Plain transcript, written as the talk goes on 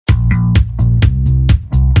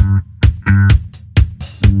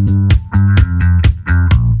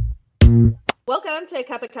Welcome to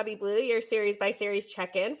Cup of Cubby Blue, your series by series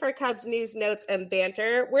check-in for Cubs news, notes, and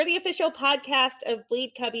banter. We're the official podcast of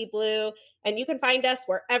Bleed Cubby Blue, and you can find us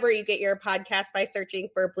wherever you get your podcast by searching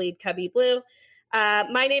for Bleed Cubby Blue.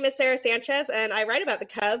 My name is Sarah Sanchez, and I write about the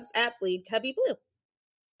Cubs at Bleed Cubby Blue.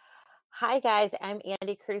 Hi, guys. I'm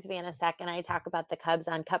Andy Cruz-Vanasek, and I talk about the Cubs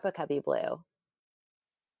on Cup of Cubby Blue.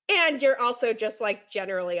 And you're also just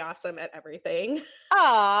generally awesome at everything.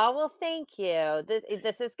 Oh, well, thank you.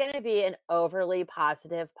 This is going to be an overly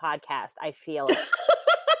positive podcast. I feel it.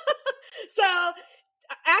 So,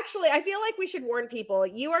 actually, I feel like we should warn people.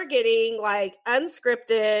 You are getting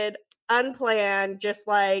unscripted, unplanned, just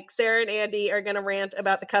like Sarah and Andy are going to rant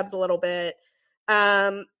about the Cubs a little bit.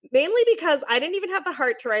 Mainly because I didn't even have the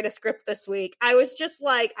heart to write a script this week. I was just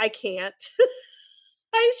like, I can't.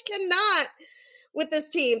 I just cannot with this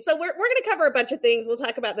team. So we're going to cover a bunch of things. We'll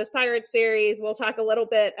talk about this Pirates series. We'll talk a little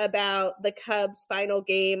bit about the Cubs' final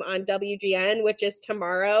game on WGN, which is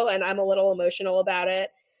tomorrow, and I'm a little emotional about it.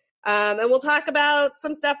 And we'll talk about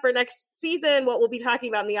some stuff for next season, what we'll be talking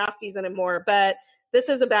about in the offseason and more. But this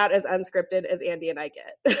is about as unscripted as Andy and I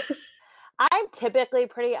get. I'm typically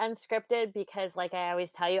pretty unscripted because, like I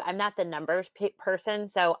always tell you, I'm not the numbers person.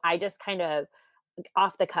 So I just kind of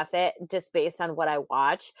off the cuff it just based on what I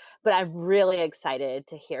watch. But I'm really excited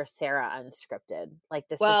to hear Sarah unscripted. This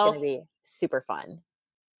is going to be super fun.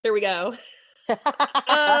 Here we go.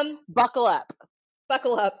 Buckle up,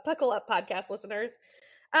 podcast listeners.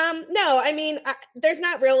 No, I mean, there's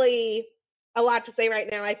not really a lot to say right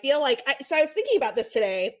now. I feel like, so I was thinking about this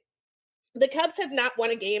today. The Cubs have not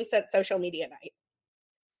won a game since social media night.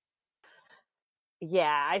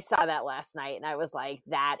 Yeah, I saw that last night and I was like,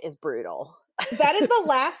 that is brutal. That is the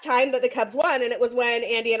last time that the Cubs won. And it was when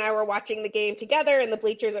Andy and I were watching the game together in the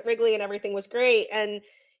bleachers at Wrigley and everything was great. And,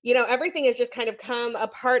 you know, everything has just kind of come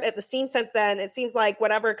apart at the seams since then. It seems like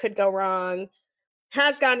whatever could go wrong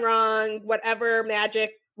has gone wrong. Whatever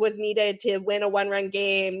magic was needed to win a one-run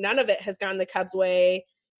game, none of it has gone the Cubs' way.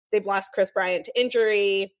 They've lost Chris Bryant to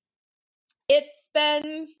injury. It's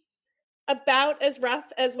been about as rough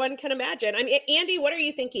as one can imagine. I mean, Andy, what are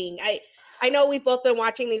you thinking? I know we've both been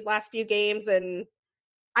watching these last few games, and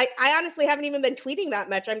I honestly haven't even been tweeting that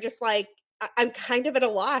much. I'm just like, I'm kind of at a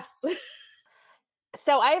loss.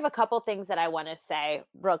 So I have a couple things that I want to say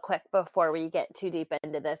real quick before we get too deep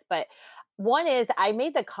into this. But one is I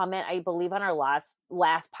made the comment, I believe, on our last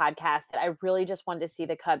podcast that I really just wanted to see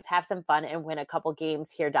the Cubs have some fun and win a couple games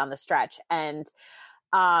here down the stretch. And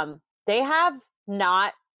they have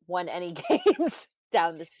not won any games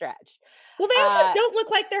down the stretch. Well, they also don't look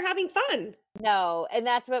like they're having fun. No, and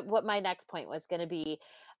that's what my next point was going to be.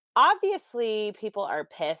 Obviously, people are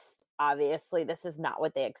pissed. Obviously, this is not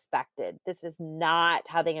what they expected. This is not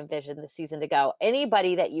how they envisioned the season to go.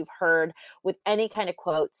 Anybody that you've heard with any kind of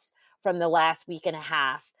quotes from the last week and a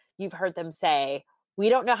half, you've heard them say, we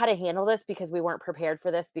don't know how to handle this because we weren't prepared for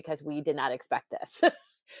this because we did not expect this.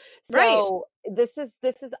 So right. This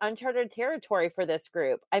is uncharted territory for this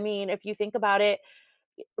group. I mean, if you think about it,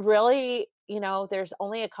 really, you know, there's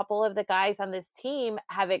only a couple of the guys on this team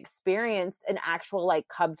have experienced an actual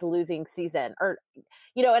Cubs losing season, or,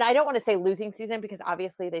 you know, and I don't want to say losing season because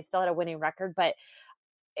obviously they still had a winning record, but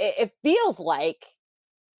it feels like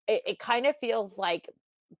it kind of feels like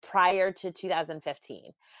prior to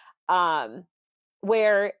 2015,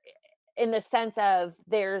 where in the sense of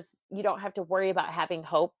you don't have to worry about having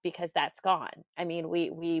hope because that's gone. I mean,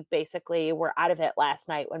 we basically were out of it last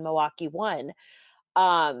night when Milwaukee won.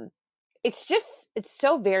 It's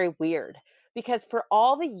so very weird because for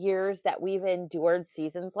all the years that we've endured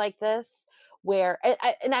seasons like this, where,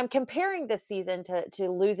 and I'm comparing this season to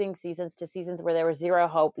losing seasons, to seasons where there was zero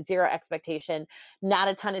hope, zero expectation, not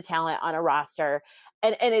a ton of talent on a roster.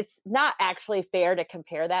 And it's not actually fair to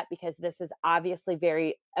compare that because this is obviously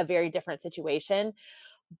a very different situation.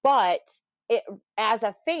 But as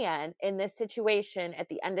a fan in this situation at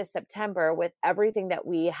the end of September, with everything that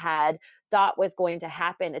we had thought was going to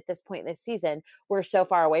happen at this point in the season, we're so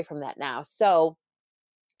far away from that now. So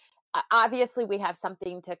obviously we have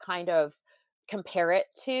something to kind of compare it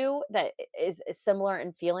to that is similar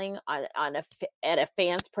in feeling at a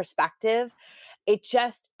fan's perspective.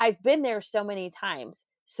 I've been there so many times.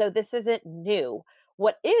 So this isn't new.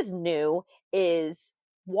 What is new is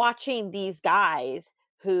watching these guys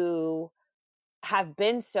who have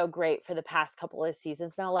been so great for the past couple of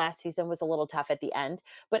seasons. Now, last season was a little tough at the end,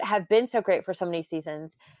 but have been so great for so many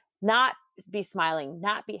seasons, not be smiling,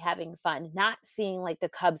 not be having fun, not seeing the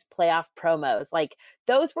Cubs playoff promos.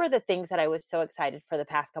 Those were the things that I was so excited for the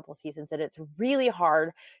past couple of seasons. And it's really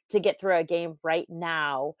hard to get through a game right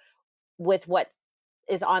now with what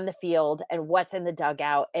is on the field and what's in the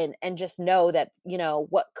dugout, and just know that, you know,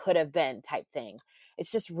 what could have been type thing.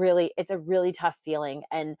 It's just really, it's a really tough feeling.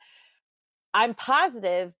 And I'm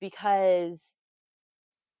positive because,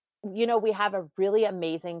 you know, we have a really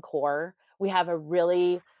amazing core. We have a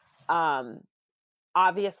really, um,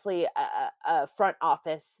 obviously a front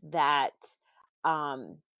office that,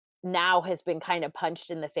 um, now has been kind of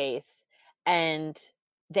punched in the face, and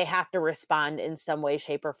they have to respond in some way,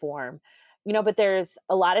 shape, or form. You know, but there's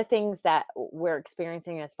a lot of things that we're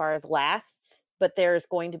experiencing as far as lasts, but there's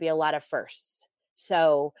going to be a lot of firsts.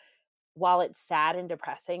 So while it's sad and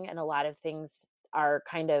depressing and a lot of things are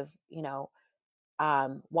kind of, you know,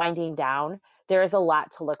 winding down, there is a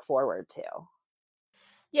lot to look forward to.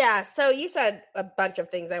 Yeah, so you said a bunch of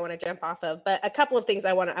things I want to jump off of, but a couple of things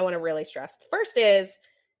I want to really stress. First is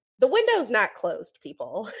the window's not closed,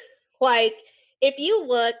 people. Like, if you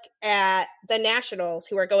look at the Nationals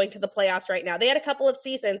who are going to the playoffs right now, they had a couple of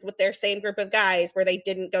seasons with their same group of guys where they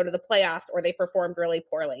didn't go to the playoffs or they performed really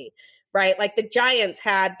poorly, right? Like the Giants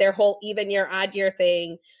had their whole even year, odd year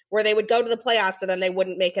thing where they would go to the playoffs and then they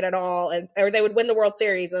wouldn't make it at all. Or they would win the World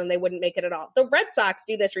Series and then they wouldn't make it at all. The Red Sox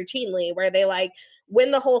do this routinely where they like win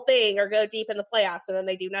the whole thing or go deep in the playoffs and then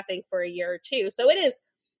they do nothing for a year or two. So it is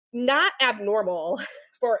not abnormal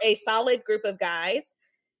for a solid group of guys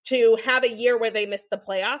to have a year where they miss the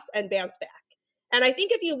playoffs and bounce back. And I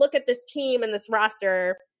think if you look at this team and this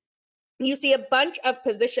roster, you see a bunch of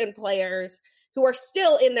position players who are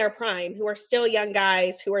still in their prime, who are still young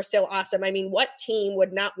guys, who are still awesome. I mean, what team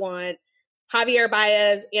would not want Javier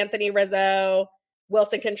Baez, Anthony Rizzo,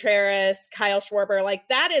 Wilson Contreras, Kyle Schwarber? Like,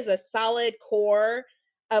 that is a solid core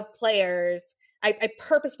of players. I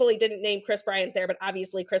purposefully didn't name Chris Bryant there, but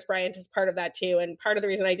obviously Chris Bryant is part of that too. And part of the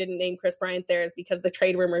reason I didn't name Chris Bryant there is because the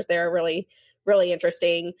trade rumors there are really, really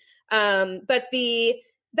interesting. But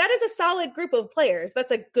that is a solid group of players. That's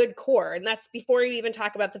a good core. And that's before you even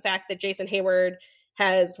talk about the fact that Jason Hayward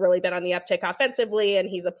has really been on the uptick offensively and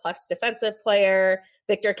he's a plus defensive player.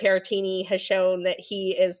 Victor Caratini has shown that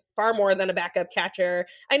he is far more than a backup catcher.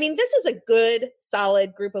 I mean, this is a good,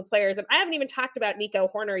 solid group of players. And I haven't even talked about Nico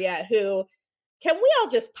Horner yet, who, can we all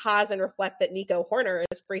just pause and reflect that Nico Horner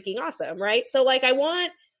is freaking awesome, right? So, like, I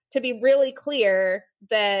want to be really clear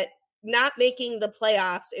that not making the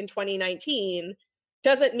playoffs in 2019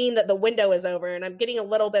 doesn't mean that the window is over. And I'm getting a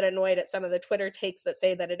little bit annoyed at some of the Twitter takes that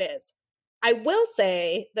say that it is. I will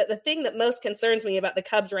say that the thing that most concerns me about the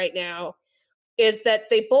Cubs right now is that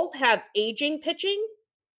they both have aging pitching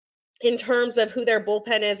in terms of who their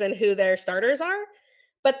bullpen is and who their starters are,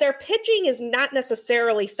 but their pitching is not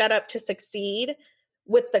necessarily set up to succeed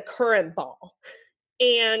with the current ball.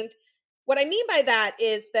 And what I mean by that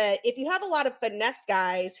is that if you have a lot of finesse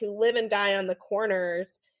guys who live and die on the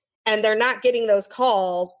corners and they're not getting those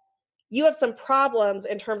calls, you have some problems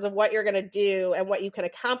in terms of what you're going to do and what you can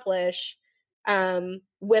accomplish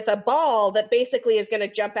with a ball that basically is going to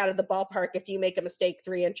jump out of the ballpark if you make a mistake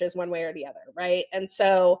 3 inches one way or the other, right? And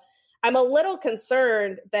so I'm a little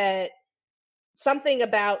concerned that something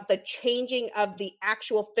about the changing of the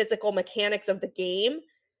actual physical mechanics of the game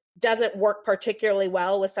doesn't work particularly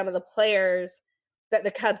well with some of the players that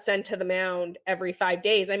the Cubs send to the mound every 5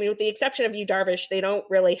 days. I mean, with the exception of Yu Darvish, they don't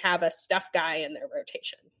really have a stuff guy in their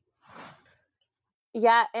rotation.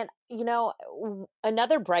 Yeah, and you know,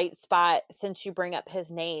 another bright spot, since you bring up his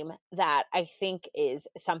name, that I think is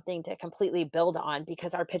something to completely build on,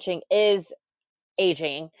 because our pitching is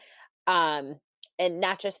aging. Um, and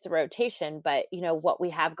not just the rotation, but you know what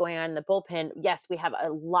we have going on in the bullpen. Yes, we have a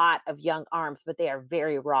lot of young arms, but they are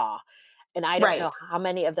very raw. And I don't know how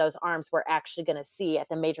many of those arms we're actually going to see at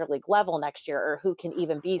the major league level next year, or who can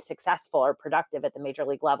even be successful or productive at the major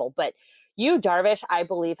league level. But Yu Darvish, I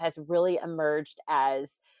believe, has really emerged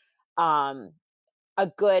as a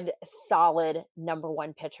good, solid number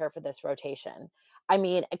one pitcher for this rotation. I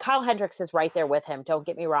mean, Kyle Hendricks is right there with him. Don't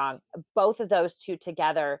get me wrong. Both of those two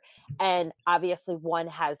together. And obviously one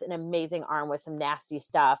has an amazing arm with some nasty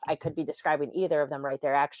stuff. I could be describing either of them right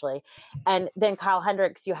there, actually. And then Kyle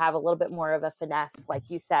Hendricks, you have a little bit more of a finesse, like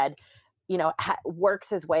you said, you know, works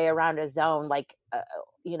his way around a zone like,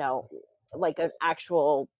 you know, like an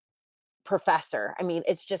actual professor. I mean,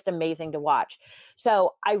 it's just amazing to watch.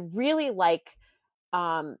 So I really like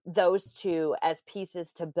those two as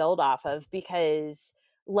pieces to build off of, because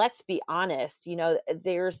let's be honest, you know,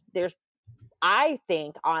 there's I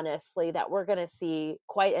think honestly that we're going to see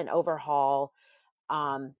quite an overhaul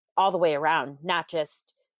all the way around, not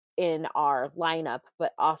just in our lineup,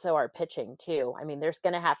 but also our pitching too. I mean, there's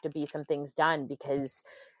going to have to be some things done, because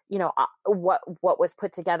you know, what was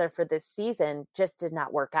put together for this season just did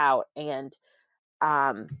not work out. And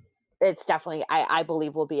it's definitely, I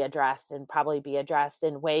believe, will be addressed, and probably be addressed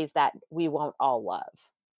in ways that we won't all love.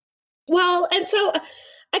 Well, and so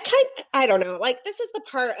I don't know, like, this is the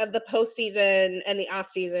part of the postseason and the off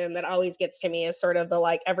season that always gets to me, is sort of the,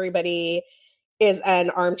 like, everybody is an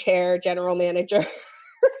armchair general manager.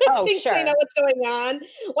 Oh, Thinks they know sure. what's going on.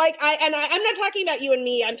 Like, I'm not talking about you and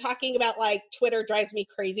me. I'm talking about, like, Twitter drives me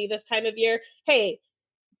crazy this time of year. Hey,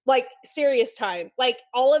 like, serious time. Like,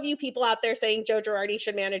 all of you people out there saying Joe Girardi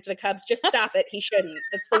should manage the Cubs, just stop it. He shouldn't.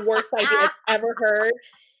 That's the worst idea I've ever heard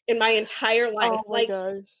in my entire life. Oh my Like,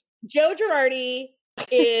 gosh. Joe Girardi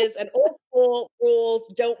is an old school rules,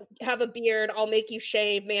 don't have a beard, I'll make you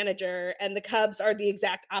shave manager. And the Cubs are the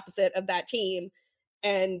exact opposite of that team.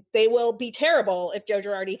 And they will be terrible if Joe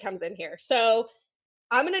Girardi comes in here. So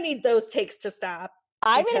I'm going to need those takes to stop.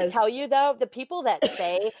 I'm going to Because tell you, though, the people that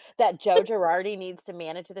say that Joe Girardi needs to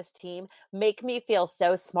manage this team make me feel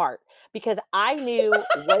so smart, because I knew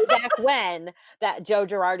way back when that Joe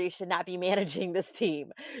Girardi should not be managing this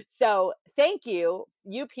team. So thank you,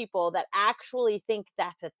 you people that actually think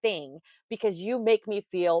that's a thing, because you make me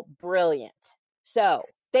feel brilliant. So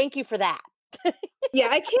thank you for that. yeah,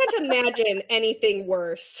 I can't imagine anything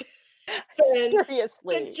worse than the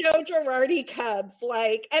Seriously. Joe Girardi Cubs.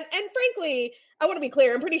 Like, and frankly, I want to be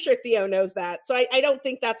clear, I'm pretty sure Theo knows that. So I don't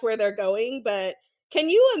think that's where they're going. But can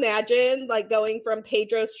you imagine, like, going from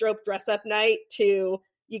Pedro Strop dress up night to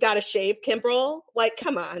you got to shave Kimbrel? Like,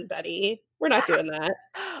 come on, buddy. We're not doing that.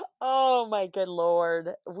 Oh my good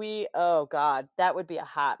Lord. Oh God, that would be a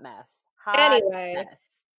hot mess. Hot Anyway,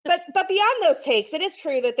 mess. but beyond those takes, it is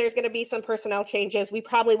true that there's going to be some personnel changes. We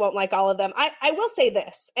probably won't like all of them. I will say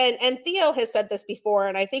this, and Theo has said this before,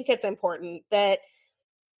 and I think it's important, that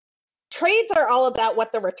trades are all about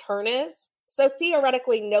what the return is. So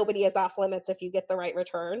theoretically, nobody is off limits if you get the right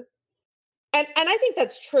return. And I think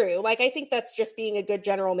that's true. Like, I think that's just being a good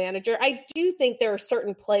general manager. I do think there are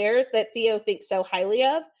certain players that Theo thinks so highly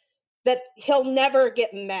of that he'll never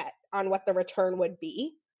get met on what the return would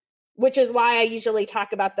be, which is why I usually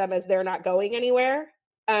talk about them as they're not going anywhere.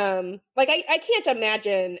 Like, I can't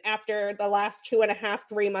imagine after the last 2.5,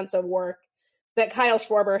 3 months of work that Kyle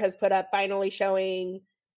Schwarber has put up, finally showing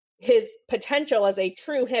his potential as a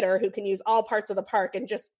true hitter who can use all parts of the park and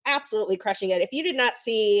just absolutely crushing it. If you did not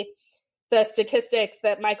see the statistics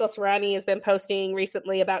that Michael Cerami has been posting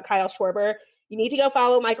recently about Kyle Schwarber, you need to go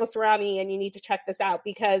follow Michael Cerami and you need to check this out,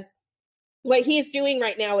 because what he's doing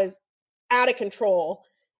right now is out of control.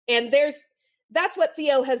 And that's what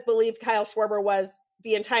Theo has believed Kyle Schwarber was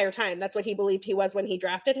the entire time. That's what he believed he was when he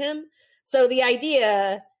drafted him. So the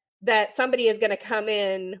idea that somebody is going to come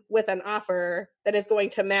in with an offer that is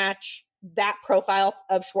going to match that profile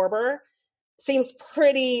of Schwarber seems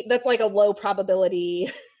that's like a low probability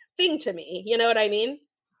thing to me. You know what I mean?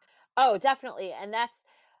 Oh, definitely. And that's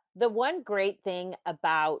the one great thing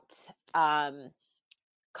about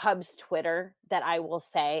Cubs Twitter that I will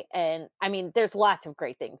say. And I mean, there's lots of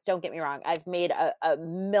great things. Don't get me wrong. I've made a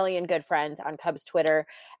million good friends on Cubs Twitter,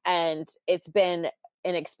 and it's been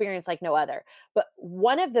an experience like no other. But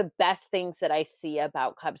one of the best things that I see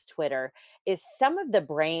about Cubs Twitter is some of the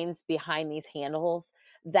brains behind these handles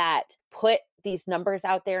that put these numbers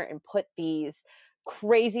out there and put these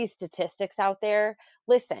crazy statistics out there.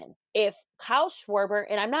 Listen, if Kyle Schwarber,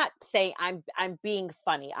 and I'm not saying I'm being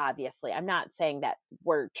funny, obviously. I'm not saying that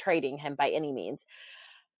we're trading him by any means.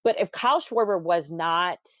 But if Kyle Schwarber was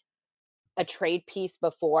not a trade piece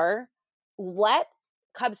before, let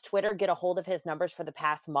Cubs Twitter get a hold of his numbers for the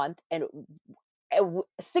past month, and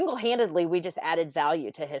single-handedly we just added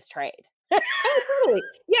value to his trade. Oh, totally.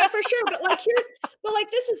 Yeah, for sure. But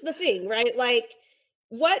this is the thing, right? Like,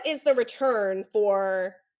 what is the return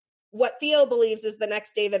for what Theo believes is the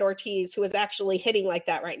next David Ortiz, who is actually hitting like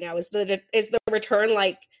that right now? Is the return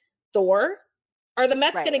like Thor? Are the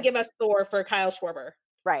Mets going to give us Thor for Kyle Schwarber?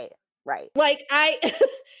 Right. Like,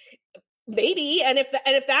 maybe, and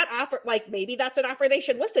if that offer, like, maybe that's an offer they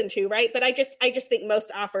should listen to, right? But I just think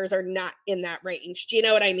most offers are not in that range. Do you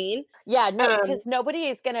know what I mean? Yeah, no, because nobody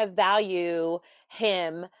is going to value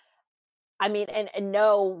him. I mean, and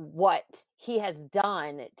know what he has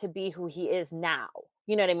done to be who he is now.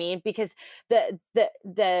 You know what I mean? Because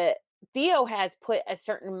the Theo has put a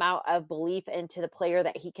certain amount of belief into the player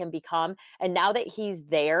that he can become, and now that he's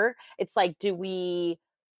there, it's like, do we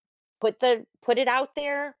put it out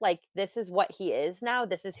there, like, this is what he is now,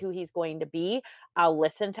 this is who he's going to be, I'll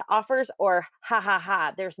listen to offers, or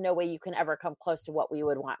ha, there's no way you can ever come close to what we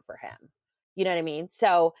would want for him. You know what I mean?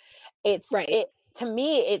 So it's right. to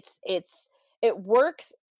me, it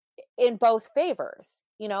works in both favors.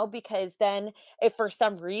 because then if for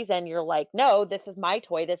some reason you're like, no, this is my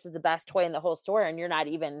toy, this is the best toy in the whole store, and I'm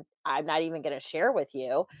not even going to share with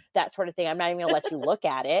you, that sort of thing, I'm not even going to let you look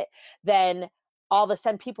at it, then all of a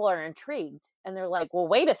sudden people are intrigued and they're like, well,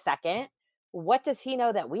 wait a second, what does he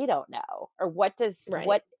know that we don't know? Or what Right.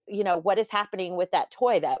 what is happening with that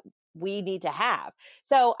toy that we need to have?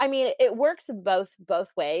 So, I mean, it works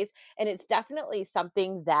both ways. And it's definitely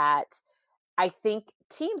something that I think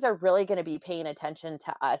teams are really going to be paying attention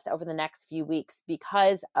to us over the next few weeks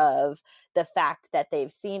because of the fact that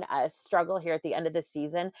they've seen us struggle here at the end of the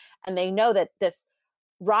season. And they know that this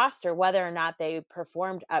roster, whether or not they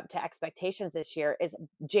performed up to expectations this year, is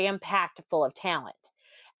jam packed full of talent.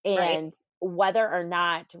 Right. And whether or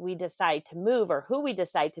not we decide to move or who we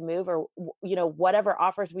decide to move or, whatever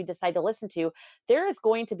offers we decide to listen to, there is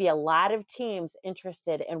going to be a lot of teams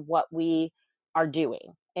interested in what we are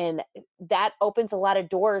doing. And that opens a lot of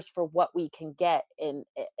doors for what we can get in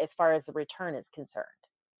as far as the return is concerned.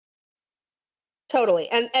 Totally.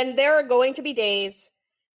 And there are going to be days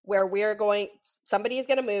where somebody is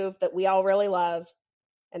going to move that we all really love,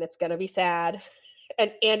 and it's going to be sad.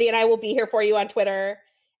 And Andy and I will be here for you on Twitter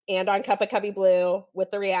and on Cup of Cubby Blue with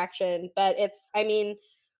the reaction. But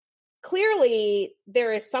clearly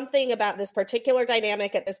there is something about this particular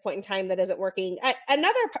dynamic at this point in time that isn't working.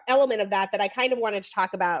 Another element of that I kind of wanted to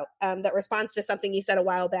talk about that responds to something you said a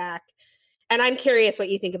while back, and I'm curious what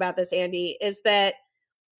you think about this, Andy, is that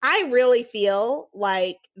I really feel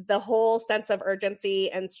like the whole sense of urgency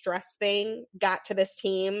and stress thing got to this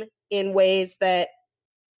team in ways that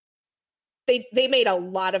they made a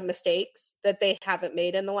lot of mistakes that they haven't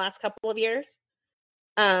made in the last couple of years.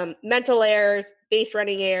 Mental errors, base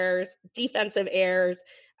running errors, defensive errors.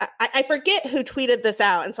 I forget who tweeted this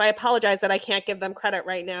out, and so I apologize that I can't give them credit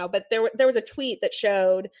right now, but there was a tweet that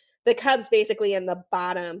showed the Cubs basically in the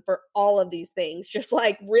bottom for all of these things, just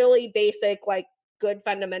like really basic, like good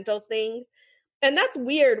fundamentals things. And that's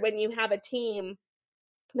weird when you have a team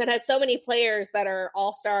that has so many players that are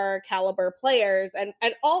all-star caliber players. And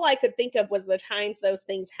all I could think of was the times those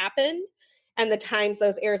things happened and the times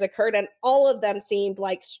those errors occurred. And all of them seemed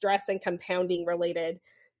like stress and compounding related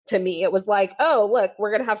to me. It was like, oh, look,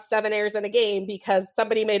 we're going to have 7 errors in a game because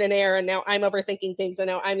somebody made an error and now I'm overthinking things and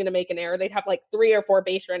now I'm going to make an error. They'd have like 3 or 4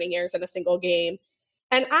 base running errors in a single game.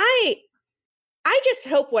 And I just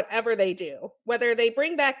hope whatever they do, whether they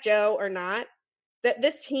bring back Joe or not, that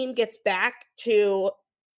this team gets back to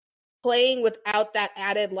playing without that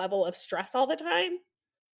added level of stress all the time,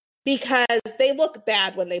 because they look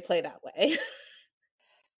bad when they play that way.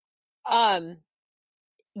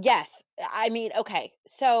 Yes. I mean, okay.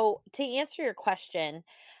 So to answer your question,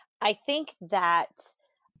 I think that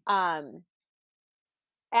um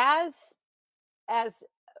as as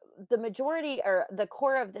the majority or the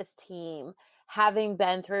core of this team, having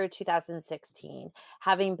been through 2016,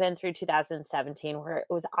 having been through 2017, where it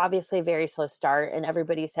was obviously a very slow start and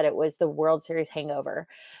everybody said it was the World Series hangover.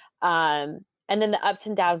 And then the ups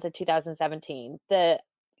and downs of 2017, the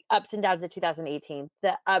ups and downs of 2018,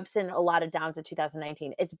 the ups and a lot of downs of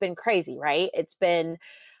 2019. It's been crazy, right? It's been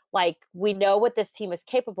like, we know what this team is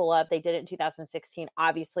capable of. They did it in 2016.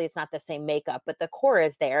 Obviously, it's not the same makeup, but the core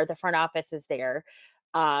is there. The front office is there.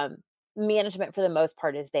 Management, for the most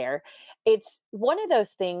part, is there. It's one of those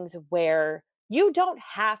things where you don't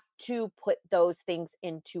have to put those things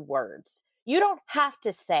into words. You don't have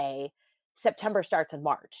to say September starts in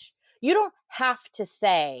March. You don't have to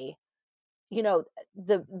say,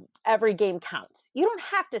 the every game counts. You don't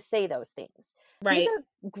have to say those things. Right. These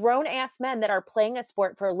are grown ass men that are playing a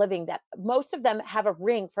sport for a living, that most of them have a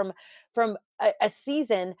ring from a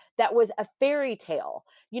season that was a fairy tale.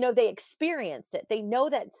 They experienced it. They know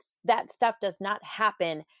that stuff does not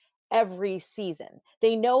happen every season.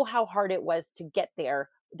 They know how hard it was to get there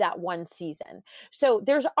that one season. So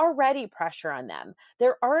there's already pressure on them.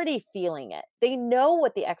 They're already feeling it. They know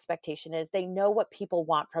what the expectation is. They know what people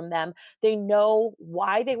want from them. They know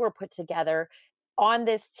why they were put together on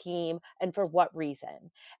this team and for what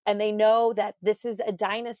reason. And they know that this is a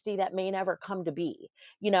dynasty that may never come to be,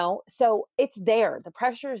 so it's there. The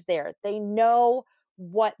pressure is there. They know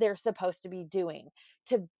what they're supposed to be doing.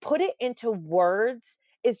 To put it into words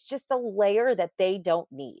is just a layer that they don't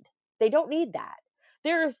need. They don't need that.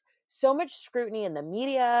 There's so much scrutiny in the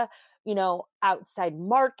media, outside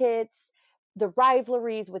markets, the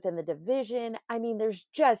rivalries within the division. I mean, there's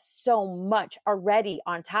just so much already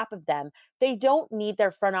on top of them. They don't need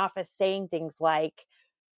their front office saying things like,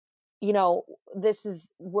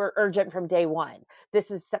 we're urgent from day one. This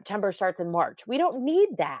is September starts in March. We don't need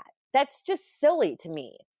that. That's just silly to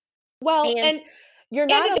me. Well, And and you're it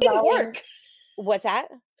not didn't allowing. work. What's that?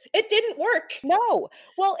 It didn't work. No.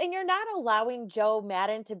 Well, and you're not allowing Joe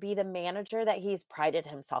Madden to be the manager that he's prided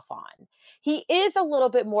himself on. He is a little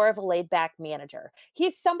bit more of a laid back manager.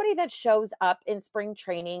 He's somebody that shows up in spring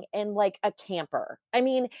training in like a camper. I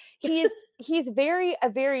mean, he's very a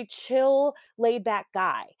very chill, laid back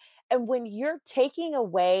guy. And when you're taking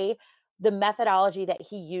away the methodology that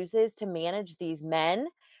he uses to manage these men,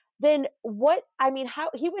 then what I mean, how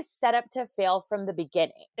he was set up to fail from the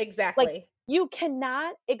beginning. Like, Exactly. you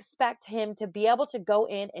cannot expect him to be able to go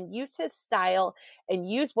in and use his style and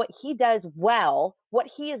use what he does well, what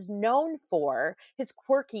he is known for, his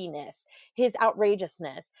quirkiness, his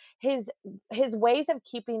outrageousness, his ways of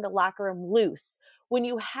keeping the locker room loose when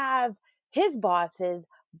you have his bosses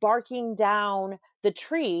barking down the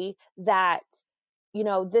tree that,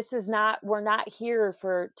 this is not, we're not here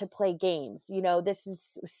to play games. This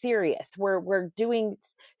is serious. We're doing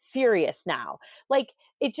serious now. Like,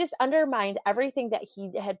 it just undermined everything that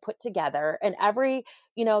he had put together, and every,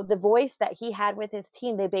 the voice that he had with his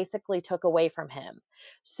team, they basically took away from him.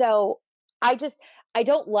 So I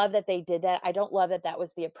don't love that they did that. I don't love that that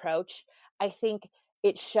was the approach. I think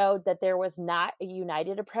it showed that there was not a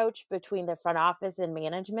united approach between the front office and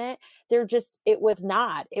management. It was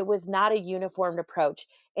not a uniformed approach.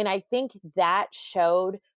 And I think that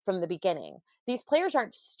showed from the beginning. These players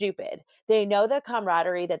aren't stupid. They know the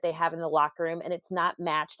camaraderie that they have in the locker room, and it's not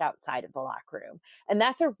matched outside of the locker room. And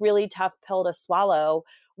that's a really tough pill to swallow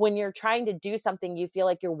when you're trying to do something you feel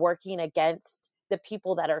like you're working against the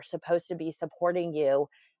people that are supposed to be supporting you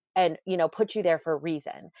and, put you there for a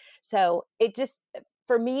reason. So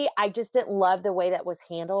for me, I just didn't love the way that was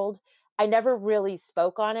handled. I never really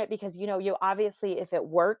spoke on it because, you obviously, if it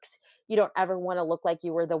works, you don't ever want to look like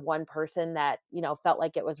you were the one person that, felt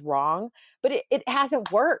like it was wrong, but it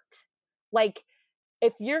hasn't worked. Like,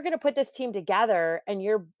 if you're going to put this team together and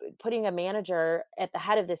you're putting a manager at the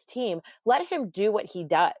head of this team, let him do what he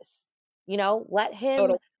does. Let him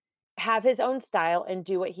Totally. have his own style and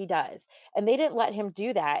do what he does. And they didn't let him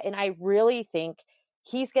do that. And I really think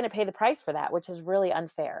he's going to pay the price for that, which is really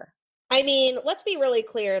unfair. I mean, let's be really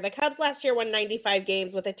clear. The Cubs last year won 95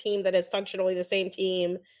 games with a team that is functionally the same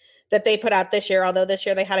team that they put out this year, although this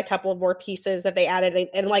year they had a couple of more pieces that they added.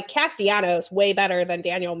 And like Castellanos, way better than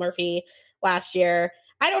Daniel Murphy last year.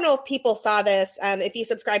 I don't know if people saw this. If you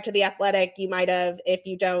subscribe to The Athletic, you might have. If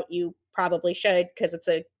you don't, you probably should because it's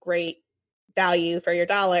a great value for your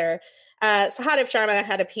dollar. Sahadev Sharma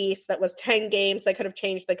had a piece that was 10 games that could have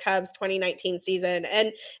changed the Cubs 2019 season.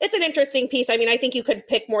 And it's an interesting piece. I mean, I think you could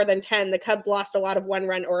pick more than 10. The Cubs lost a lot of one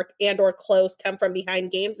run or close come from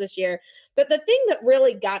behind games this year. But the thing that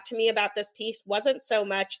really got to me about this piece wasn't so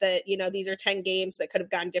much that, these are 10 games that could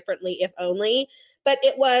have gone differently if only, but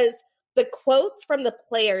it was the quotes from the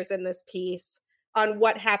players in this piece on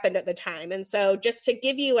what happened at the time. And so just to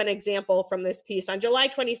give you an example from this piece, on July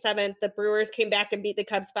 27th, the Brewers came back and beat the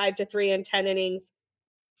Cubs 5-3 in 10 innings.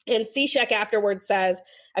 And Cishek afterwards says,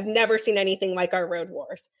 "I've never seen anything like our road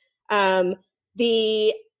wars."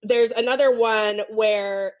 There's another one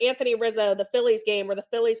where Anthony Rizzo, the Phillies game, where the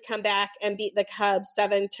Phillies come back and beat the Cubs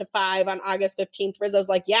 7-5 on August 15th. Rizzo's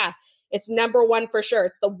like, "Yeah, it's number one for sure.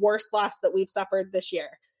 It's the worst loss that we've suffered this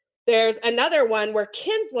year." There's another one where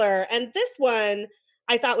Kinsler, and this one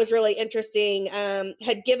I thought was really interesting,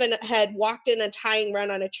 had walked in a tying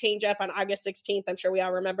run on a changeup on August 16th. I'm sure we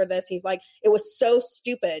all remember this. He's like, it was so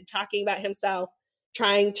stupid, talking about himself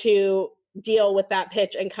trying to deal with that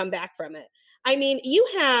pitch and come back from it. I mean, you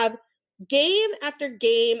have game after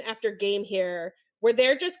game after game here where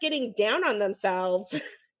they're just getting down on themselves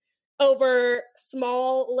over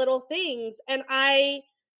small little things. And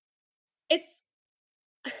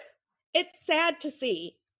it's sad to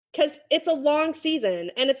see because it's a long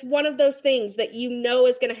season and it's one of those things that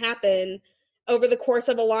is going to happen over the course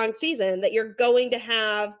of a long season, that you're going to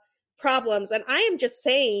have problems. And I am just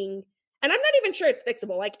saying, and I'm not even sure it's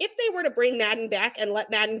fixable. Like, if they were to bring Madden back and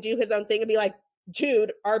let Madden do his own thing and be like,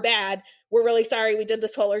 "Dude, our bad. We're really sorry we did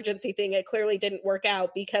this whole urgency thing. It clearly didn't work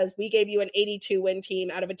out because we gave you an 82 win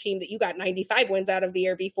team out of a team that you got 95 wins out of the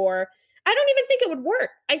year before." I don't even think it would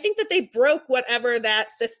work. I think that they broke whatever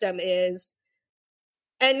that system is.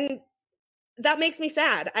 And that makes me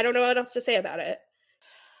sad. I don't know what else to say about it.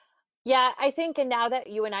 Yeah, I think, and now that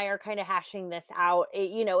you and I are kind of hashing this out,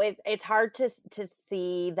 it's hard to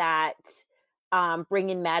see that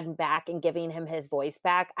bringing Madden back and giving him his voice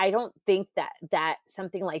back. I don't think that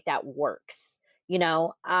something like that works. You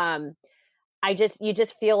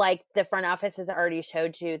just feel like the front office has already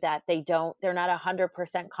showed you that they're not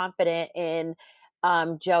 100% confident in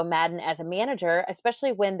Joe Madden as a manager,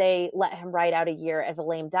 especially when they let him ride out a year as a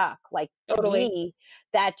lame duck. Like, to Totally. me,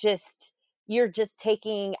 that just, you're just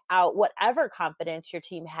taking out whatever confidence your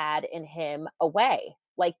team had in him away.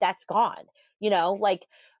 Like that's gone, like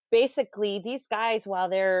basically these guys, while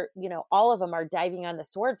they're, all of them are diving on the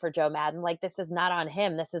sword for Joe Madden, like this is not on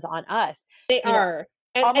him. This is on us. They You know, are.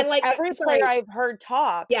 And almost like, every player sorry. I've heard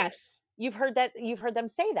talk, Yes. you've heard them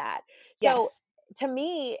say that. So Yes. to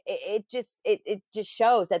me, it just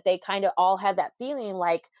shows that they kind of all have that feeling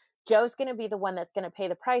like Joe's going to be the one that's going to pay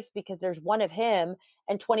the price because there's one of him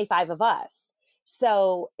and 25 of us.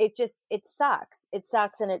 So it sucks. It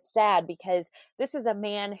sucks and it's sad because this is a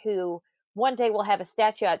man who one day will have a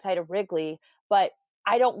statue outside of Wrigley, but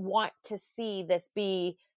I don't want to see this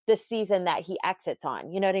be the season that he exits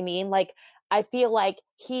on. You know what I mean? Like, I feel like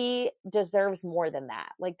he deserves more than that.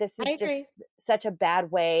 Like, this I is just agree. such a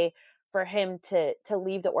bad way for him to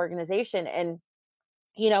leave the organization. And,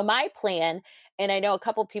 my plan, and I know a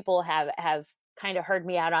couple people have kind of heard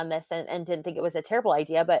me out on this and didn't think it was a terrible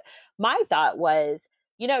idea, but my thought was,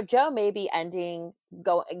 Joe may be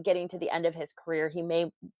getting to the end of his career. He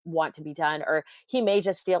may want to be done, or he may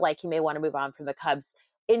just feel like he may want to move on from the Cubs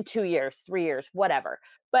in 2 years, 3 years, whatever.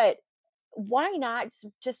 But why not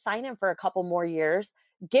just sign him for a couple more years?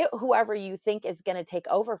 Get whoever you think is going to take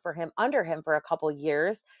over for him under him for a couple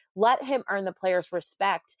years. Let him earn the players'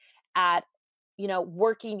 respect at,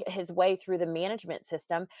 working his way through the management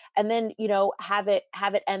system, and then, have it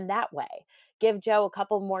end that way. Give Joe a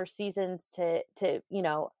couple more seasons to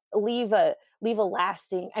leave a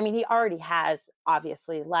lasting. I mean, he already has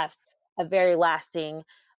obviously left a very lasting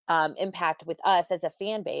impact with us as a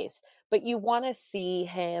fan base, but you want to see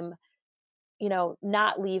him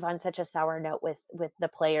not leave on such a sour note with the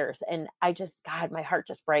players. And God, my heart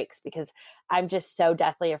just breaks because I'm just so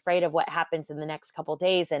deathly afraid of what happens in the next couple of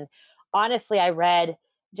days. And honestly, I read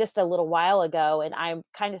just a little while ago, and I'm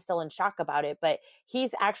kind of still in shock about it, but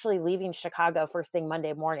he's actually leaving Chicago first thing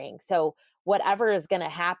Monday morning. So whatever is going to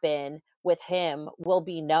happen with him will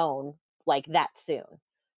be known like that soon.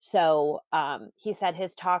 So he said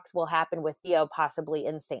his talks will happen with Theo possibly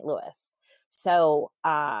in St. Louis. So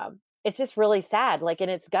it's just really sad, like,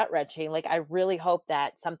 and it's gut wrenching. Like, I really hope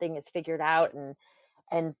that something is figured out and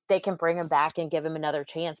they can bring him back and give him another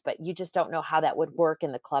chance, but you just don't know how that would work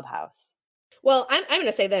in the clubhouse. Well, I'm going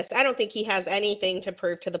to say this. I don't think he has anything to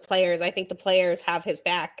prove to the players. I think the players have his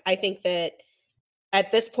back. I think that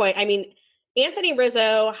at this point, I mean, Anthony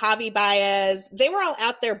Rizzo, Javi Baez, they were all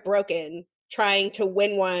out there broken trying to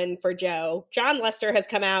win one for Joe. John Lester has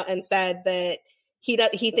come out and said that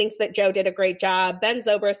he thinks that Joe did a great job. Ben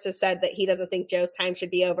Zobrist has said that he doesn't think Joe's time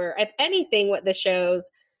should be over. If anything, what this shows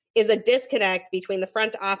is a disconnect between the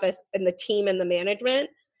front office and the team and the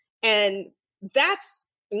management. And that's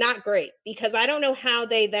not great because I don't know how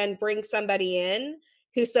they then bring somebody in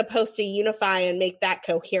who's supposed to unify and make that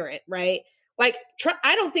coherent, right? Like,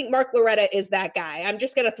 I don't think Mark Loretta is that guy. I'm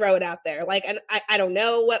just going to throw it out there. Like, and I don't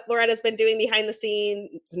know what Loretta's been doing behind the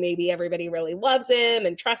scenes. Maybe everybody really loves him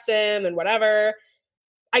and trusts him and whatever.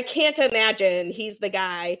 I can't imagine he's the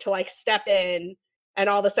guy to like step in and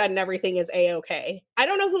all of a sudden everything is A-okay. I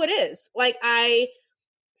don't know who it is. Like, I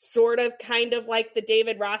sort of kind of like the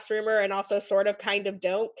David Ross rumor and also sort of kind of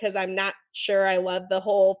don't, because I'm not sure I love the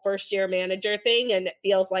whole first year manager thing. And it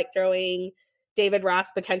feels like throwing David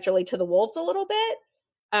Ross potentially to the wolves a little bit.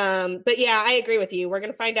 But yeah, I agree with you. We're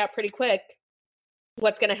going to find out pretty quick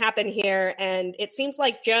what's going to happen here. And it seems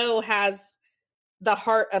like Joe has the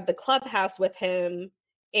heart of the clubhouse with him.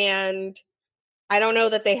 And I don't know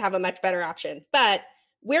that they have a much better option, but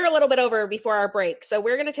we're a little bit over before our break. So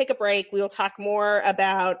we're going to take a break. We will talk more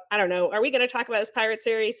about, I don't know, are we going to talk about this Pirate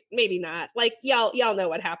series? Maybe not. Like, y'all know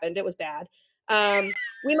what happened. It was bad.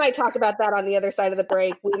 We might talk about that on the other side of the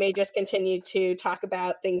break. We may just continue to talk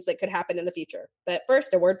about things that could happen in the future. But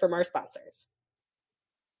first, a word from our sponsors.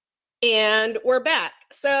 And we're back.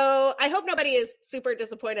 So I hope nobody is super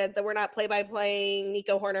disappointed that we're not play-by-playing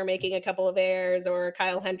Nico Horner making a couple of errors or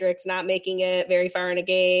Kyle Hendricks not making it very far in a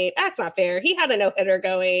game. That's not fair. He had a no-hitter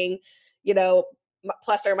going,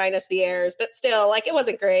 plus or minus the errors, but still, like, it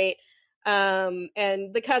wasn't great. And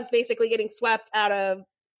the Cubs basically getting swept out of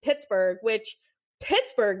Pittsburgh, which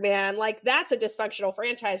Pittsburgh, man, like, that's a dysfunctional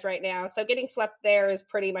franchise right now. So getting swept there is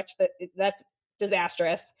pretty much that's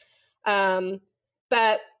disastrous.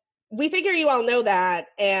 But we figure you all know that,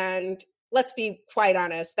 and let's be quite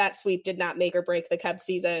honest, that sweep did not make or break the Cubs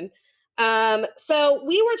season. So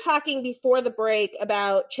we were talking before the break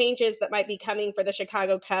about changes that might be coming for the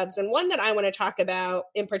Chicago Cubs, and one that I want to talk about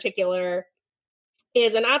in particular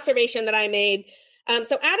is an observation that I made.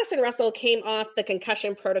 So Addison Russell came off the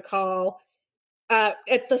concussion protocol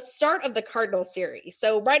at the start of the Cardinals series.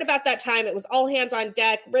 So right about that time, it was all hands on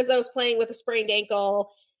deck. Rizzo's playing with a sprained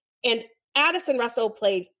ankle, and Addison Russell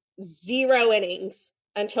played 0 innings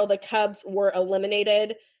until the Cubs were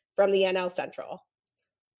eliminated from the NL Central.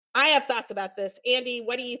 I have thoughts about this. Andy,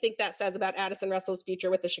 what do you think that says about Addison Russell's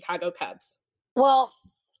future with the Chicago Cubs? Well,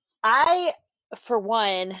 I, for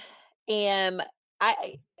one, am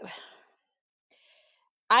I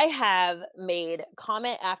I have made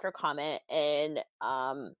comment after comment and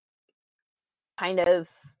kind of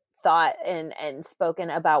thought and spoken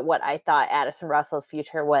about what I thought Addison Russell's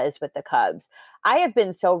future was with the Cubs. I have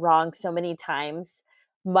been so wrong so many times,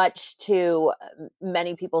 much to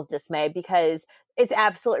many people's dismay, because it's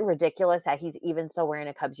absolutely ridiculous that he's even still wearing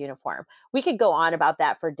a Cubs uniform. We could go on about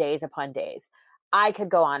that for days upon days. I could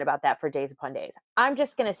go on about that for days upon days. I'm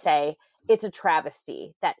just going to say it's a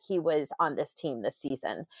travesty that he was on this team this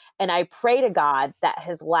season. And I pray to God that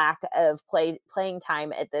his lack of playing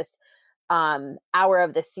time at this hour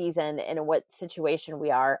of the season and what situation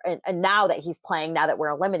we are, and now that he's playing, now that we're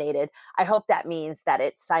eliminated, I hope that means that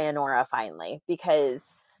it's sayonara finally,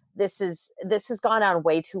 because this has gone on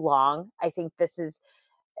way too long. I think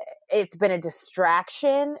it's been a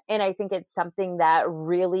distraction, and I think it's something that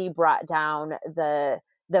really brought down the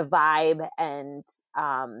vibe and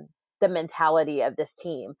the mentality of this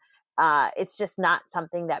team. It's just not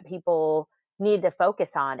something that people need to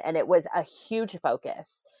focus on, and it was a huge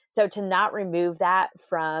focus. So to not remove that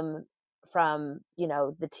from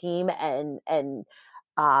the team and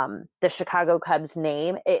the Chicago Cubs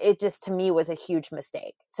name, it just, to me, was a huge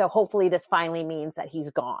mistake. So hopefully this finally means that he's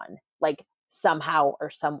gone, like somehow or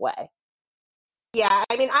some way. Yeah,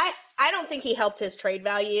 I mean, I don't think he helped his trade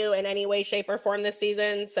value in any way, shape, or form this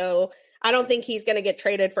season. So I don't think he's going to get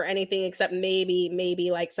traded for anything except maybe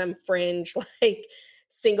like some fringe, like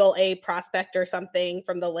single A prospect or something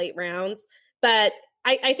from the late rounds. But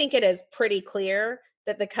I think it is pretty clear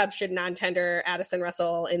that the Cubs should non-tender Addison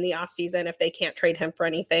Russell in the offseason if they can't trade him for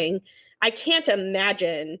anything. I can't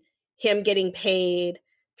imagine him getting paid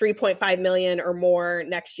 $3.5 million or more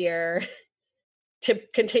next year to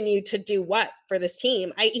continue to do what for this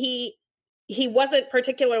team. He wasn't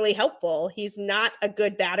particularly helpful. He's not a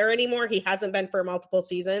good batter anymore. He hasn't been for multiple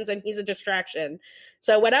seasons, and he's a distraction.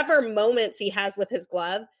 So whatever moments he has with his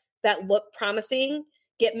glove that look promising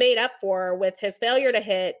get made up for with his failure to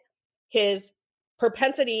hit, his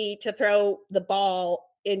propensity to throw the ball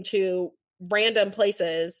into random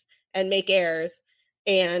places and make errors,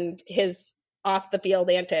 and his off the field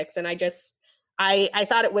antics. And I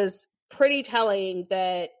thought it was pretty telling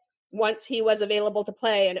that once he was available to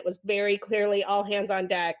play and it was very clearly all hands on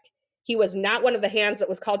deck, he was not one of the hands that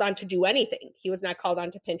was called on to do anything. He was not called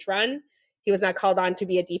on to pinch run. He was not called on to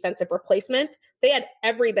be a defensive replacement. They had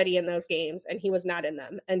everybody in those games, and he was not in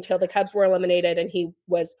them until the Cubs were eliminated and he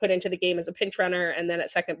was put into the game as a pinch runner and then at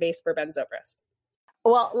second base for Ben Zobrist.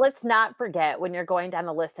 Well, let's not forget, when you're going down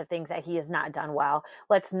the list of things that he has not done well,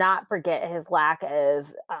 let's not forget his lack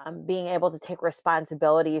of being able to take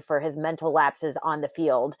responsibility for his mental lapses on the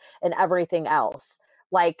field and everything else.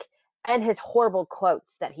 And his horrible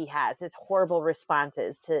quotes that he has, his horrible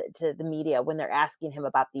responses to the media when they're asking him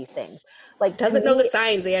about these things. Doesn't know the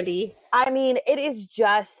signs, Andy. I mean, it is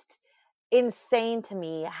just insane to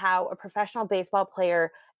me how a professional baseball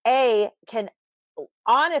player, can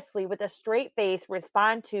honestly, with a straight face,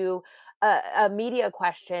 respond to a media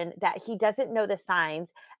question that he doesn't know the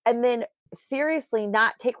signs, and then seriously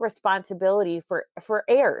not take responsibility for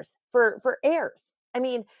errors. I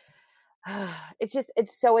mean,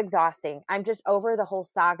 it's so exhausting. I'm just over the whole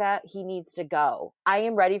saga. He needs to go. I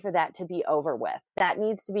am ready for that to be over with. That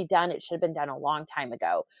needs to be done. It should have been done a long time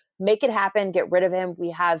ago. Make it happen. Get rid of him.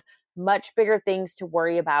 We have much bigger things to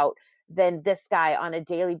worry about than this guy on a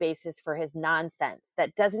daily basis for his nonsense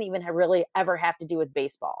that doesn't even really ever have to do with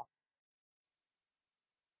baseball.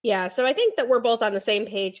 Yeah, so I think that we're both on the same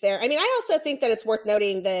page there. I mean, I also think that it's worth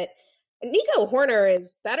noting that Nico Hoerner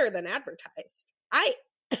is better than advertised.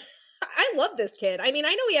 I love this kid. I mean,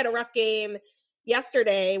 I know he had a rough game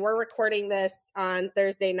yesterday. We're recording this on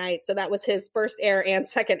Thursday night, so that was his first air and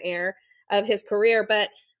second air of his career. But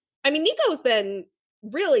I mean, Nico's been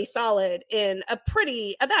really solid in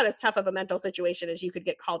about as tough of a mental situation as you could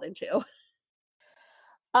get called into.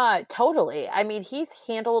 Totally. I mean, he's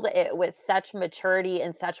handled it with such maturity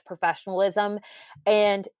and such professionalism.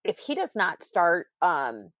 And if he does not start,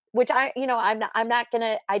 which I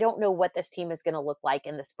don't know what this team is going to look like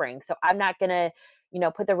in the spring. So I'm not going to,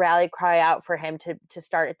 put the rally cry out for him to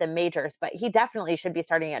start at the majors, but he definitely should be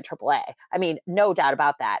starting at AAA. I mean, no doubt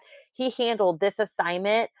about that. He handled this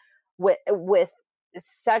assignment with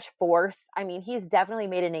such force. I mean, he's definitely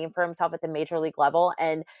made a name for himself at the major league level,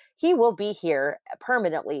 and he will be here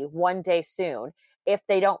permanently one day soon. if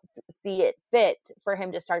they don't see it fit for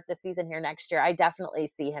him to start the season here next year, I definitely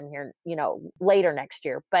see him here, later next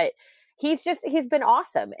year. But he's been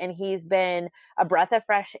awesome, and he's been a breath of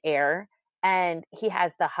fresh air, and he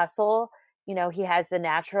has the hustle, he has the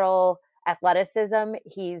natural athleticism.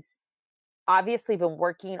 He's obviously been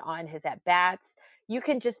working on his at bats. You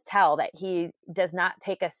can just tell that he does not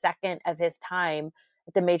take a second of his time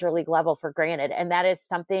at the major league level for granted. And that is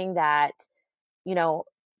something that,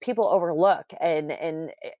 people overlook,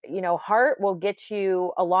 and heart will get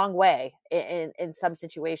you a long way in some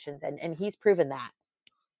situations. And he's proven that.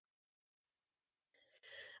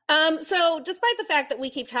 So despite the fact that we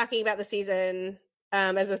keep talking about the season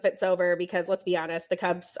as if it's over, because let's be honest, the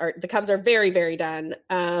Cubs are very, very done.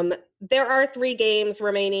 There are 3 games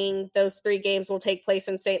remaining. Those 3 games will take place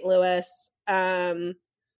in St. Louis. The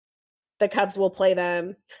Cubs will play them.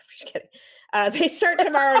 I'm just kidding. They start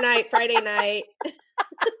tomorrow night, Friday night.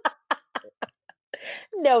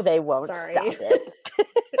 No, they won't. Sorry. Stop it.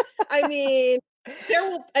 I mean,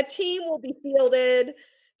 a team will be fielded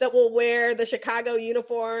that will wear the Chicago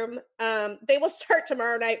uniform. They will start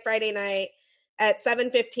tomorrow night, Friday night at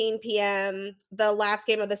 7:15 p.m. The last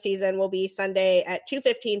game of the season will be Sunday at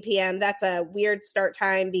 2:15 p.m. That's a weird start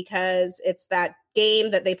time because it's that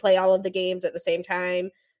game that they play all of the games at the same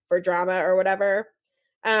time for drama or whatever.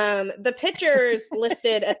 The pitchers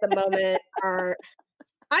listed at the moment are...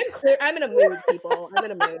 I'm in a mood, people. I'm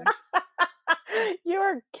in a mood. You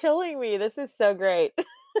are killing me. This is so great.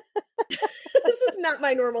 This is not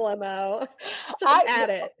my normal MO. Stop at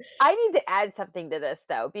it. I need to add something to this,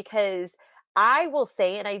 though, because I will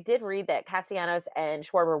say, and I did read that Castellanos and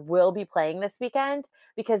Schwarber will be playing this weekend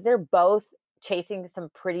because they're both chasing some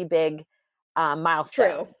pretty big milestones.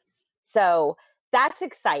 True. So that's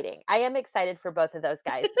exciting. I am excited for both of those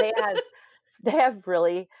guys. They have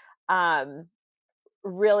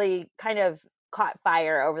really kind of caught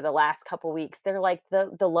fire over the last couple weeks. They're like the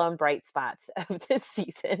lone bright spots of this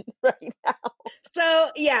season right now. So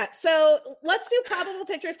let's do probable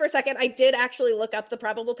pitchers for a second. I did actually look up the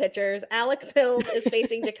probable pitchers. Alec Mills is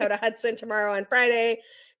facing Dakota Hudson tomorrow on Friday.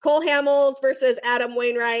 Cole Hamels versus Adam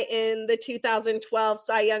Wainwright in the 2012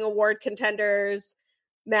 Cy Young Award contenders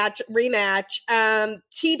rematch.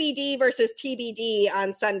 TBD versus TBD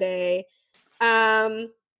on Sunday.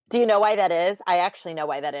 Do you know why that is? I actually know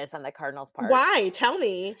why that is on the Cardinals' part. Why? Tell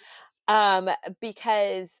me.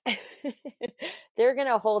 Because they're going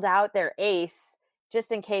to hold out their ace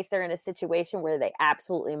just in case they're in a situation where they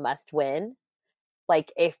absolutely must win.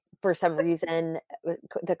 Like if for some reason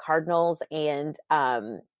the Cardinals and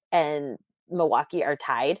Milwaukee are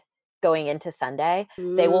tied going into Sunday,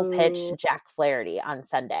 they will pitch Jack Flaherty on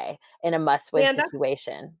Sunday in a must-win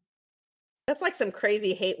situation. That's like some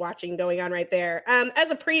crazy hate watching going on right there. As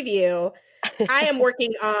a preview, I am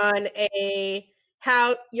working on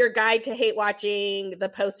your guide to hate watching the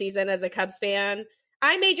postseason as a Cubs fan.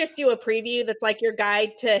 I may just do a preview that's like your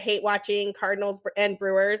guide to hate watching Cardinals and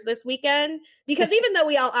Brewers this weekend, because even though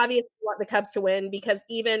we all obviously want the Cubs to win, because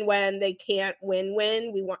even when they can't win,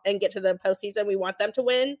 we want and get to the postseason, we want them to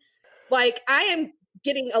win. Like I am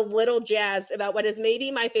getting a little jazzed about what is maybe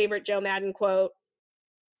my favorite Joe Madden quote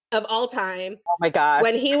of all time. Oh my gosh.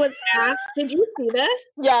 When he was asked, did you see this?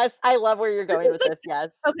 Yes, I love where you're going with this. Yes.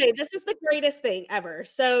 Okay, this is the greatest thing ever.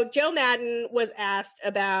 So Joe Madden was asked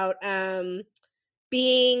about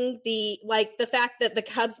being the fact that the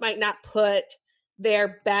Cubs might not put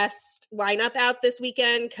their best lineup out this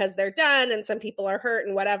weekend because they're done and some people are hurt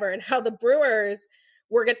and whatever, and how the Brewers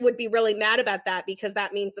would be really mad about that because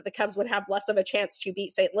that means that the Cubs would have less of a chance to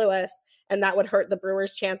beat St. Louis, and that would hurt the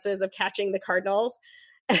Brewers' chances of catching the Cardinals.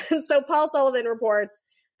 And so Paul Sullivan reports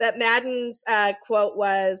that Madden's quote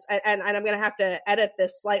was, and I'm going to have to edit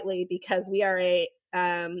this slightly because we are a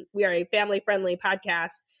family-friendly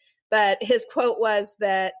podcast, but his quote was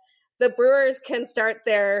that the Brewers can start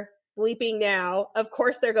their bleeping now. Of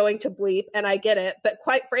course they're going to bleep, and I get it, but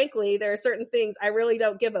quite frankly, there are certain things I really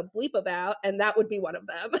don't give a bleep about, and that would be one of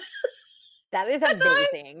them. That is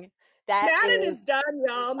amazing. Madden is done,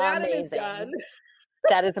 y'all. Madden is done.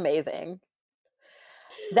 That is amazing.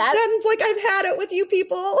 Madden's like, I've had it with you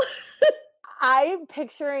people. I'm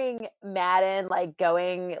picturing Madden like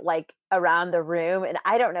going like around the room, and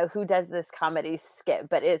I don't know who does this comedy skit,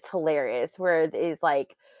 but it's hilarious where it's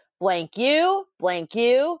like blank you, blank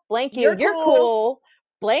you, blank you, you're cool.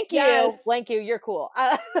 Blank you, blank you, you're cool.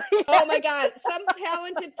 Oh my God. Some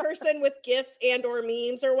talented person with GIFs and or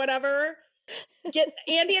memes or whatever.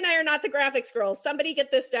 Andy and I are not the graphics girls. Somebody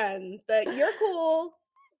get this done. You're cool.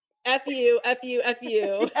 F you, F you, F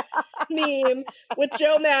you meme with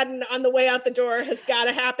Joe Madden on the way out the door has got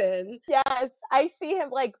to happen. Yes, I see him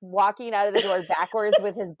like walking out of the door backwards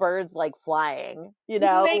with his birds like flying, Make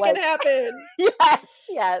it like happen. yes,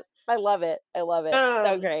 yes. I love it. I love it.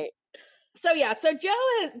 So Um, great. so yeah, so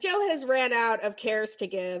Joe has ran out of cares to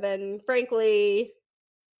give, and frankly,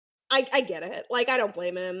 I get it. Like, I don't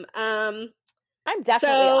blame him. I'm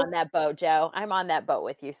definitely So on that boat, Joe. I'm on that boat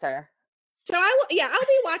with you, sir. So I will, yeah, I'll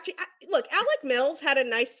be watching. Look, Alec Mills had a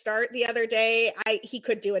nice start the other day. He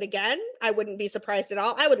could do it again. I wouldn't be surprised at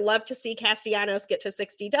all. I would love to see Castellanos get to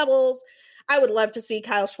 60 doubles. I would love to see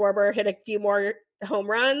Kyle Schwarber hit a few more home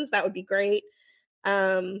runs. That would be great.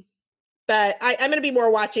 Um, but I'm going to be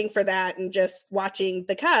more watching for that and just watching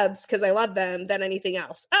the Cubs because I love them than anything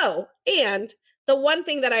else. Oh, and the one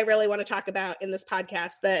thing that I really want to talk about in this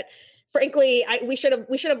podcast that, frankly, we should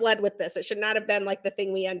have led with this. It should not have been like the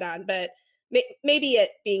thing we end on, but maybe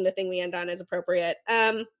it being the thing we end on is appropriate.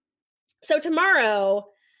 So tomorrow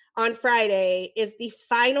on Friday is the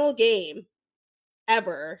final game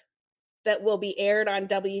ever that will be aired on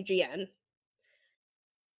WGN.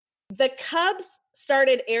 The Cubs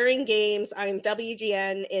started airing games on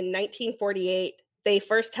WGN in 1948. They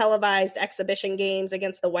first televised exhibition games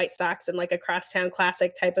against the White Sox in like a crosstown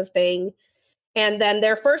classic type of thing. And then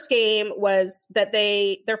their first game was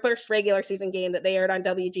their first regular season game that they aired on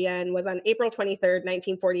WGN was on April 23rd,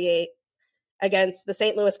 1948 against the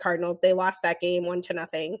St. Louis Cardinals. They lost that game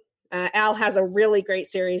 1-0. Al has a really great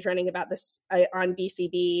series running about this on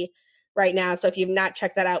BCB right now. So if you've not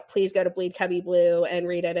checked that out, please go to Bleed Cubby Blue and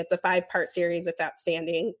read it. It's a 5-part series. It's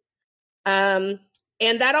outstanding. And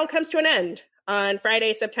that all comes to an end on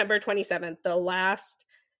Friday, September 27th. The last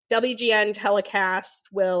WGN telecast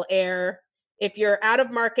will air. If you're out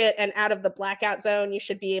of market and out of the blackout zone, you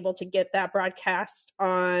should be able to get that broadcast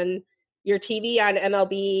on your TV on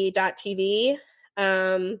MLB.tv.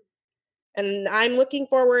 And I'm looking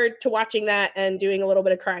forward to watching that and doing a little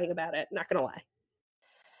bit of crying about it. Not going to lie.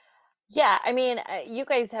 Yeah, I mean, you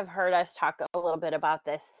guys have heard us talk a little bit about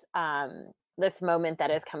this this moment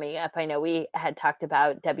that is coming up. I know we had talked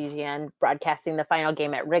about WGN broadcasting the final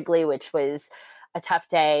game at Wrigley, which was a tough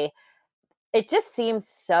day. It just seems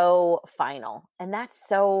so final, and that's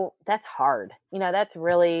hard.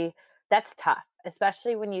 That's tough,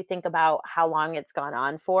 especially when you think about how long it's gone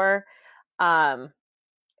on for. Um,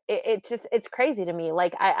 it's crazy to me.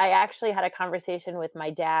 Like I actually had a conversation with my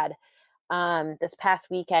dad this past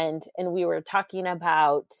weekend, and we were talking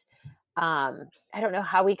about I don't know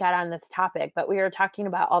how we got on this topic, but we were talking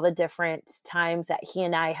about all the different times that he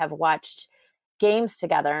and I have watched games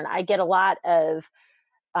together, and I get a lot of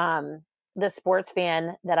the sports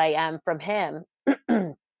fan that I am from him.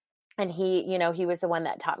 And he was the one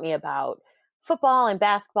that taught me about football and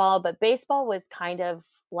basketball, but baseball was kind of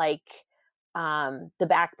like the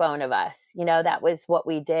backbone of us. That was what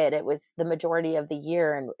we did. It was the majority of the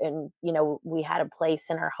year, and we had a place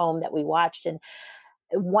in our home that we watched. And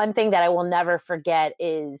one thing that I will never forget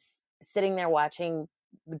is sitting there watching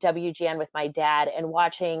WGN with my dad and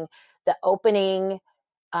watching the opening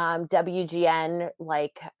WGN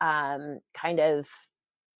kind of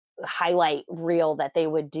highlight reel that they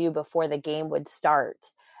would do before the game would start.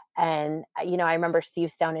 And I remember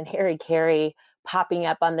Steve Stone and Harry Carey popping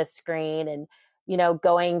up on the screen, and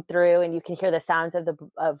going through, and you can hear the sounds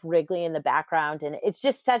of Wrigley in the background, and it's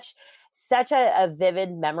just such a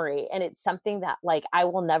vivid memory, and it's something that like I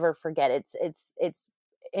will never forget. It's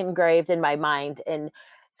engraved in my mind, and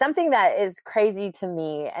something that is crazy to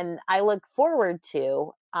me, and I look forward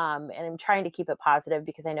to. And I'm trying to keep it positive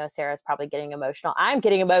because I know Sarah's probably getting emotional. I'm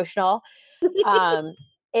getting emotional.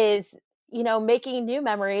 Is making new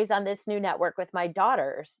memories on this new network with my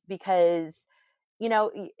daughters, because you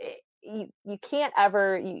can't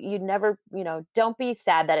ever, you never, don't be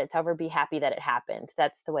sad that it's over, be happy that it happened.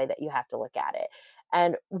 That's the way that you have to look at it.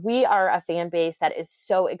 And we are a fan base that is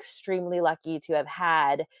so extremely lucky to have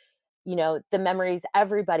had, the memories.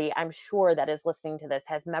 Everybody, I'm sure, that is listening to this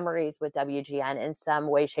has memories with WGN in some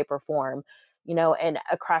way, shape, or form, and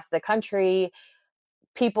across the country,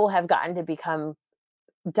 people have gotten to become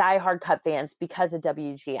diehard Cub fans because of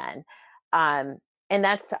WGN. And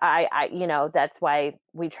that's that's why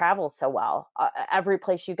we travel so well. Every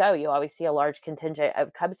place you go, you always see a large contingent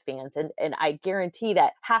of Cubs fans, and I guarantee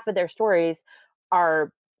that half of their stories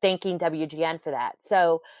are thanking WGN for that.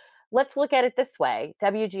 So let's look at it this way: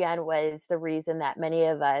 WGN was the reason that many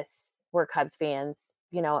of us were Cubs fans,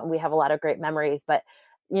 and we have a lot of great memories. But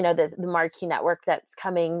the marquee network that's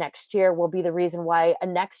coming next year will be the reason why a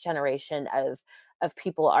next generation of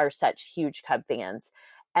people are such huge Cub fans.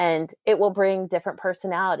 and it will bring different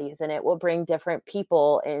personalities, and it will bring different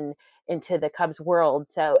people into the Cubs world.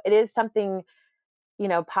 So it is something,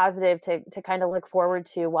 positive to kind of look forward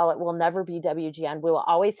to. While it will never be WGN, we will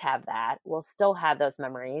always have that. We'll still have those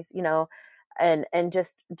memories, and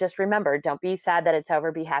just remember, don't be sad that it's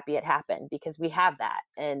over, be happy it happened, because we have that.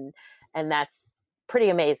 And that's pretty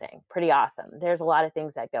amazing, pretty awesome. There's a lot of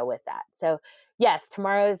things that go with that. So yes,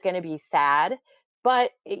 tomorrow is going to be sad,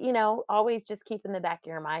 but always just keep in the back of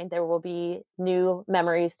your mind, there will be new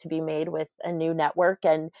memories to be made with a new network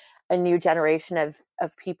and a new generation of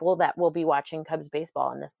people that will be watching Cubs baseball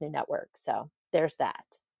on this new network. So there's that.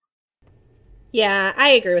 Yeah,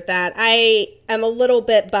 I agree with that. I am a little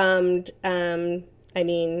bit bummed. I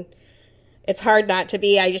mean, it's hard not to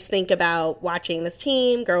be. I just think about watching this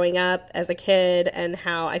team growing up as a kid and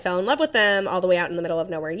how I fell in love with them all the way out in the middle of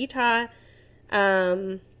nowhere, Utah.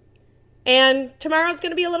 And tomorrow's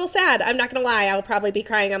going to be a little sad. I'm not going to lie. I'll probably be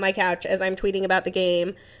crying on my couch as I'm tweeting about the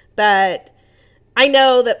game. But I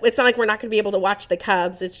know that it's not like we're not going to be able to watch the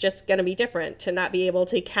Cubs. It's just going to be different to not be able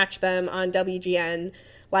to catch them on WGN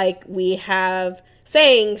like we have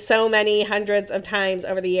saying so many hundreds of times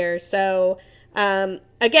over the years. So,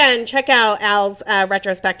 again, check out Al's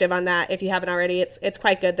retrospective on that if you haven't already. It's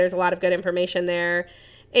quite good. There's a lot of good information there.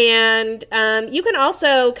 And you can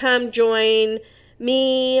also come join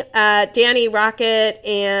me, Danny Rocket,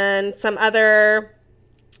 and some other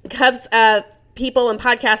Cubs people and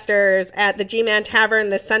podcasters at the G-Man Tavern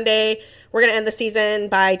this Sunday. We're going to end the season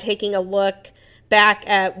by taking a look back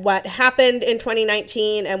at what happened in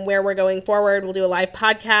 2019 and where we're going forward. We'll do a live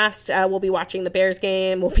podcast. We'll be watching the Bears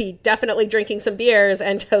game. We'll be definitely drinking some beers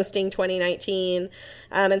and toasting 2019.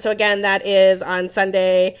 And so again, that is on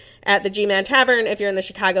Sunday at the G-Man Tavern if you're in the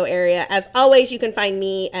Chicago area. As always, you can find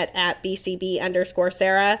me at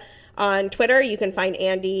BCB_Sarah. On Twitter, you can find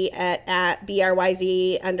Andy at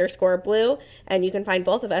BRYZ_blue, and you can find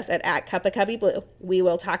both of us at Cup of Cubby Blue. We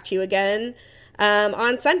will talk to you again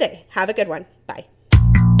on Sunday. Have a good one. Bye.